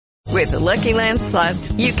With the Lucky Land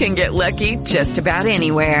Slots, you can get lucky just about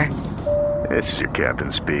anywhere. This is your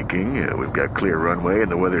captain speaking. We've got clear runway and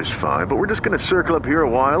the weather's fine, but we're just going to circle up here a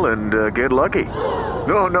while and get lucky.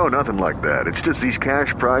 No, nothing like that. It's just these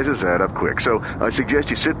cash prizes add up quick. So I suggest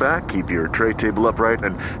you sit back, keep your tray table upright,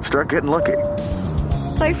 and start getting lucky.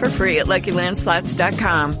 Play for free at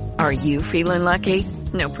LuckyLandSlots.com. Are you feeling lucky?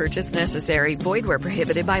 No purchase necessary. Void where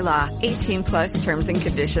prohibited by law. 18 plus terms and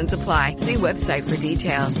conditions apply. See website for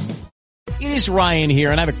details. It is Ryan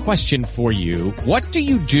here, and I have a question for you. What do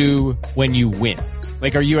you do when you win?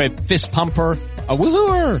 Like, are you a fist pumper, a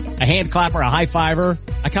woohooer, a hand clapper, a high fiver?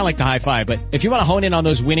 I kind of like the high five, but if you want to hone in on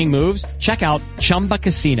those winning moves, check out Chumba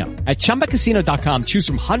Casino. At ChumbaCasino.com, choose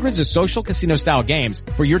from hundreds of social casino-style games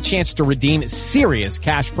for your chance to redeem serious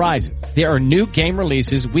cash prizes. There are new game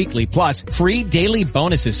releases weekly, plus free daily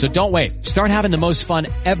bonuses, so don't wait. Start having the most fun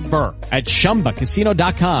ever at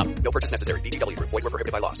ChumbaCasino.com. No purchase necessary. VGW. Void where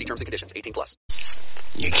prohibited by law. See terms and conditions. 18 plus.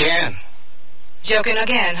 You can. Joking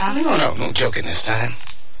again, huh? No joking this time.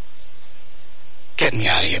 Get me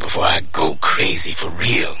out of here before I go crazy for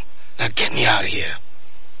real. Now get me out of here.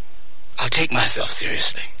 I'll take myself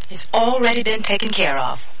seriously. It's already been taken care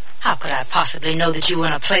of. How could I possibly know that you were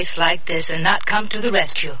in a place like this and not come to the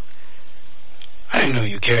rescue? I didn't know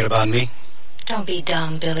you cared about me. Don't be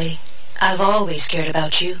dumb, Billy. I've always cared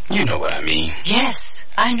about you. You know what I mean. Yes,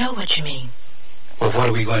 I know what you mean. Well, what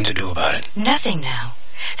are we going to do about it? Nothing now.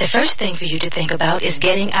 The first thing for you to think about is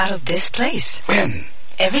getting out of this place. When?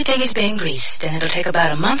 Everything is being greased, and it'll take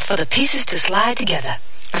about a month for the pieces to slide together.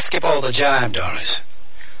 Let's skip all the jive, Doris.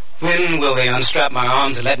 When will they unstrap my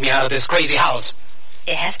arms and let me out of this crazy house?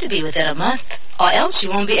 It has to be within a month, or else you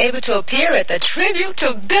won't be able to appear at the Tribute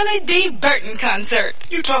to Billy D. Burton concert.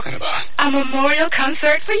 What are you talking about? A memorial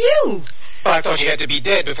concert for you. Well, I thought you had to be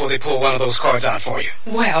dead before they pull one of those cards out for you.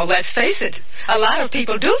 Well, let's face it. A lot of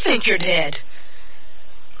people do think you're dead.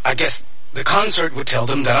 I guess the concert would tell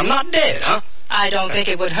them that I'm not dead, huh? I don't think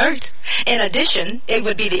it would hurt. In addition, it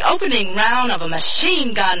would be the opening round of a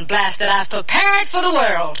machine gun blast that I've prepared for the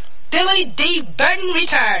world. Billy D. Burton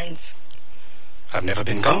returns. I've never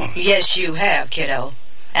been gone. Yes, you have, kiddo.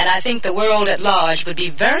 And I think the world at large would be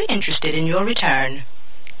very interested in your return.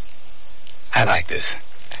 I like this.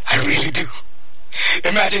 I really do.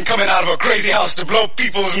 Imagine coming out of a crazy house to blow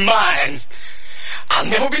people's minds. I'll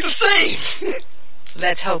never be the same.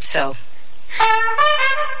 Let's hope so.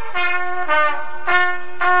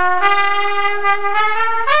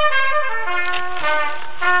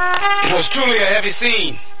 It was truly a heavy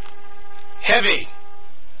scene. Heavy.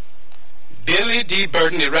 Billy D.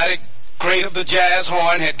 Burton, erratic great of the jazz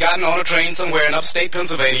horn, had gotten on a train somewhere in upstate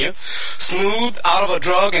Pennsylvania, smooth out of a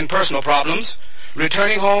drug and personal problems,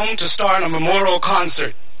 returning home to star in a memorial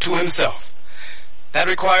concert to himself. That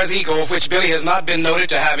requires ego, of which Billy has not been noted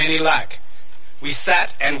to have any lack. We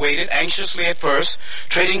sat and waited anxiously at first,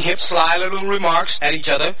 trading hip, sly little remarks at each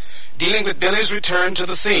other, dealing with Billy's return to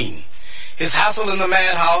the scene. His hassle in the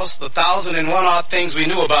madhouse, the 1,001 odd things we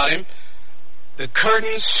knew about him. The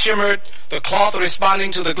curtains shimmered, the cloth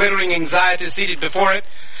responding to the glittering anxiety seated before it.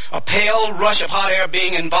 A pale rush of hot air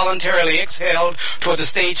being involuntarily exhaled toward the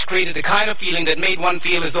stage created the kind of feeling that made one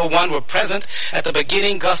feel as though one were present at the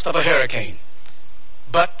beginning gust of a hurricane.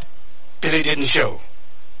 But Billy didn't show.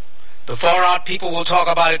 The far-out people will talk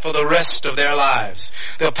about it for the rest of their lives.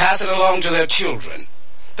 They'll pass it along to their children.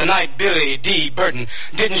 The night Billy D. Burton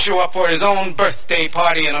didn't show up for his own birthday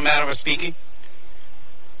party, in a manner of speaking.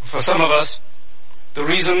 For some of us, the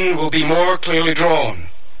reason will be more clearly drawn.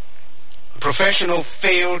 A professional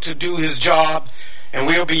failed to do his job, and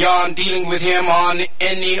we're beyond dealing with him on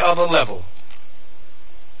any other level.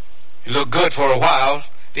 It looked good for a while,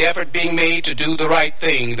 the effort being made to do the right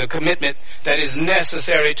thing, the commitment that is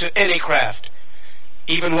necessary to any craft,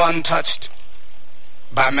 even one touched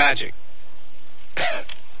by magic.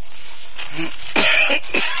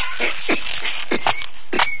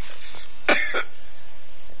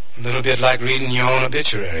 A little bit like reading your own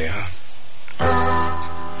obituary, huh?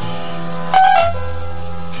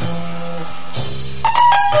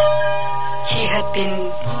 He had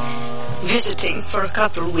been visiting for a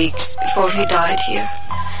couple of weeks before he died here.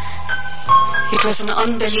 It was an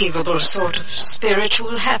unbelievable sort of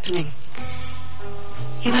spiritual happening.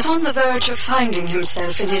 He was on the verge of finding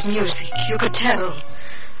himself in his music. You could tell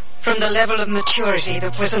from the level of maturity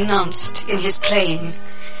that was announced in his playing.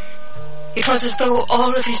 It was as though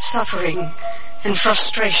all of his suffering and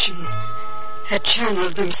frustration had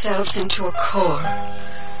channeled themselves into a core,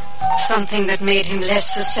 something that made him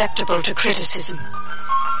less susceptible to criticism.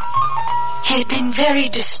 He had been very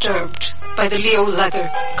disturbed by the Leo Leather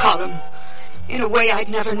column, in a way I'd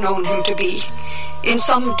never known him to be. in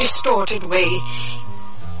some distorted way.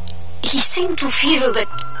 He seemed to feel that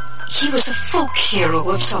he was a folk hero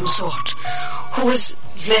of some sort, who was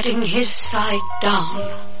letting his side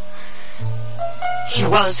down. He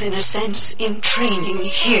was, in a sense, in training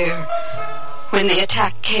here when the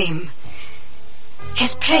attack came.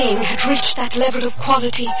 His playing had reached that level of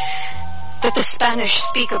quality that the Spanish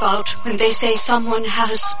speak about when they say someone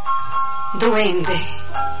has duende.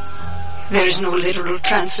 There is no literal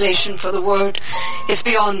translation for the word. It's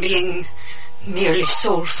beyond being merely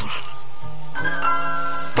soulful.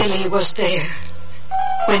 Billy was there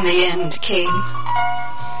when the end came.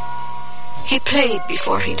 He played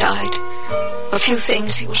before he died a few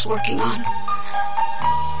things he was working on.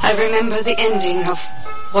 I remember the ending of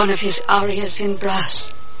one of his arias in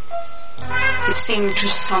brass. It seemed to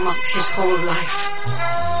sum up his whole life.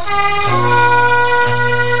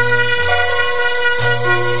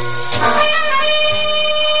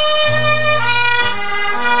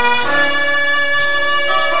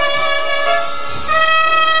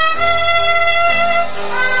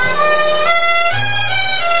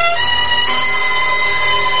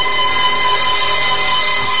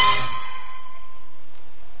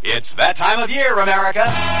 It's that time of year, America.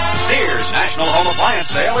 Sears National Home Appliance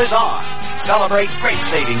Sale is on. Celebrate great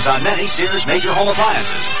savings on many Sears major home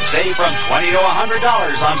appliances. Save from $20 to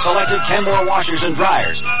 $100 on selected Kenmore washers and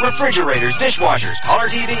dryers, refrigerators, dishwashers, color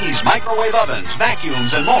TVs, microwave ovens,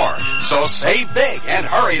 vacuums, and more. So save big and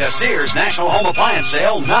hurry to Sears National Home Appliance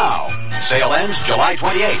Sale now. Sale ends July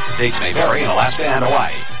 28th. Dates may vary in Alaska and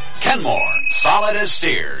Hawaii. Kenmore, solid as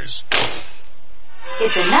Sears.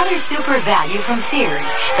 It's another super value from Sears.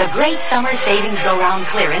 The great summer savings go-round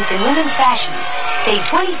clearance in women's fashions. Save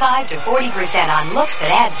 25 to 40% on looks that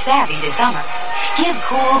add savvy to summer. Give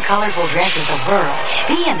cool, colorful dresses a whirl.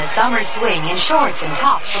 Be in the summer swing in shorts and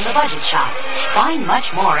tops from the budget shop. Find much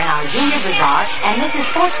more in our Junior Bazaar and Mrs.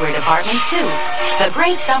 Sportswear departments, too. The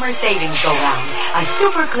great summer savings go-round. A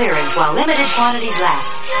super clearance while limited quantities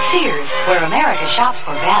last. Sears, where America shops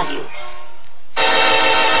for value.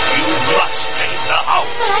 You must paint the house.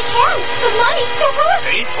 But I can't. The money.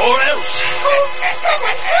 Paint or else. Oh,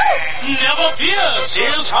 someone help! Never fear.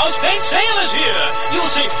 Sears House Paint Sale is here. You'll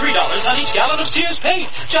save $3 on each gallon of Sears paint.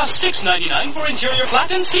 Just $6.99 for interior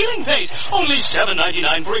flat and ceiling paint. Only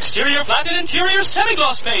 $7.99 for exterior flat and interior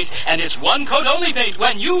semi-gloss paint. And it's one coat only paint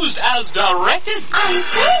when used as directed. I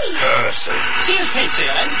see. Sears Paint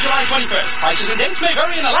Sale ends July 21st. Prices and dates may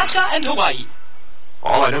vary in Alaska and Hawaii.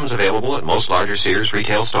 All items available at most larger Sears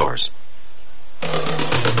retail stores. The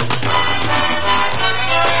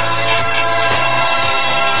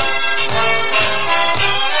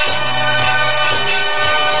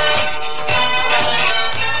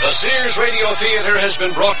Sears Radio Theater has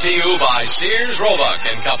been brought to you by Sears, Roebuck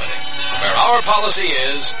 & Company, where our policy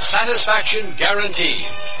is satisfaction guaranteed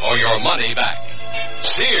or your money back.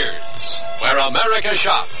 Sears, where America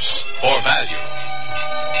shops for value.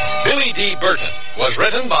 Billy D. Burton was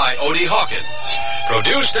written by Odie Hawkins,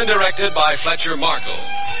 produced and directed by Fletcher Markle.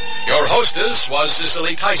 Your hostess was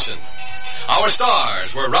Cicely Tyson. Our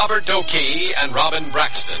stars were Robert Dokey and Robin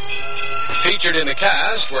Braxton. Featured in the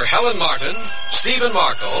cast were Helen Martin, Stephen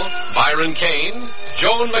Markle, Byron Kane,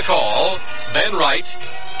 Joan McCall, Ben Wright,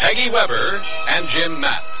 Peggy Weber, and Jim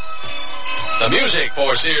Mapp. The music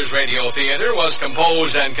for Sears Radio Theater was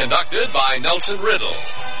composed and conducted by Nelson Riddle.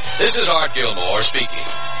 This is Art Gilmore speaking.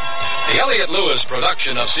 The Elliott Lewis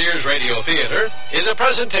production of Sears Radio Theater is a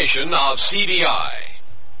presentation of CBI.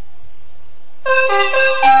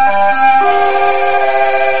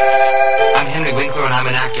 I'm Henry Winkler, and I'm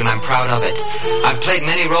an actor, and I'm proud of it. I've played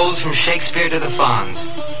many roles from Shakespeare to the Fonz,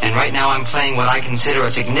 and right now I'm playing what I consider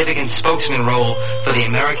a significant spokesman role for the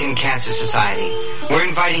American Cancer Society. We're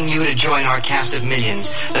inviting you to join our cast of millions,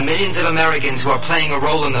 the millions of Americans who are playing a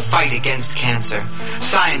role in the fight against cancer.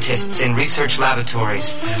 Scientists in research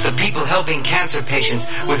laboratories, the people helping cancer patients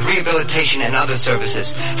with rehabilitation and other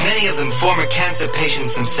services, many of them former cancer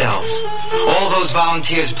patients themselves. All those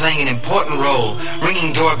volunteers playing an important role,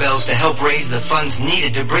 ringing doorbells to help raise the funds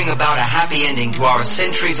needed to bring about a happy ending to our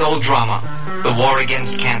centuries-old drama, the war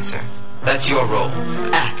against cancer. That's your role.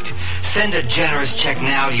 Act. Send a generous check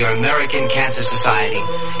now to your American Cancer Society.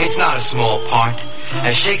 It's not a small part.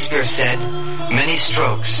 As Shakespeare said, many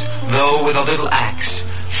strokes, though with a little axe,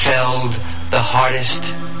 felled the hardest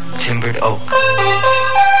timbered oak.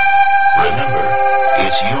 Remember,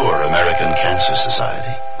 It's your American Cancer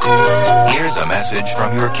Society. Here's a message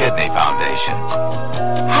from your Kidney Foundation.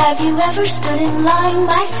 Have you ever stood in line,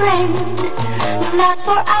 my friend? Not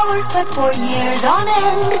for hours, but for years on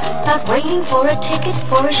end. Not waiting for a ticket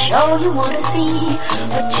for a show you want to see,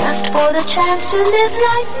 but just for the chance to live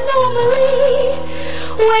life normally.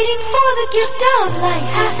 Waiting for the gift of life.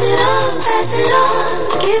 Pass it on, pass it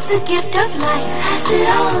on. Give the gift of life. Pass it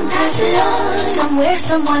on, pass it on. Somewhere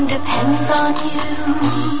someone depends on you.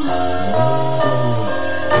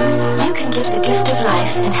 You can give the gift of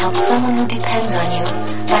life and help someone who depends on you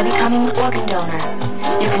by becoming an organ donor.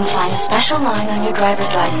 You can sign a special line on your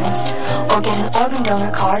driver's license or get an organ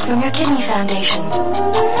donor card from your Kidney Foundation.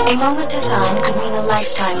 A moment to sign could mean a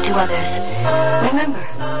lifetime to others. Remember,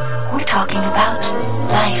 we're talking about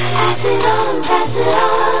life. Pass it on, pass it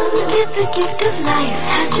on. Give the gift of life.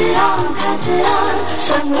 Pass it on, pass it on.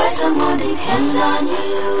 Somewhere someone depends on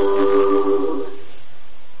you.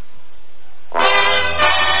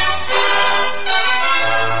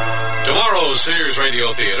 Tomorrow's Sears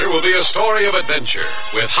Radio Theater will be a story of adventure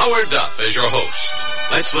with Howard Duff as your host.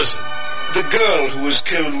 Let's listen. The girl who was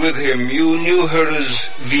killed with him, you knew her as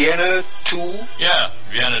Vienna, too? Yeah,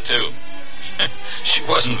 Vienna, too. She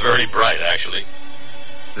wasn't very bright, actually.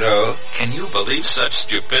 No. Can you believe such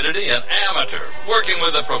stupidity? An amateur working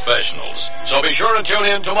with the professionals. So be sure to tune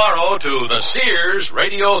in tomorrow to the Sears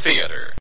Radio Theater.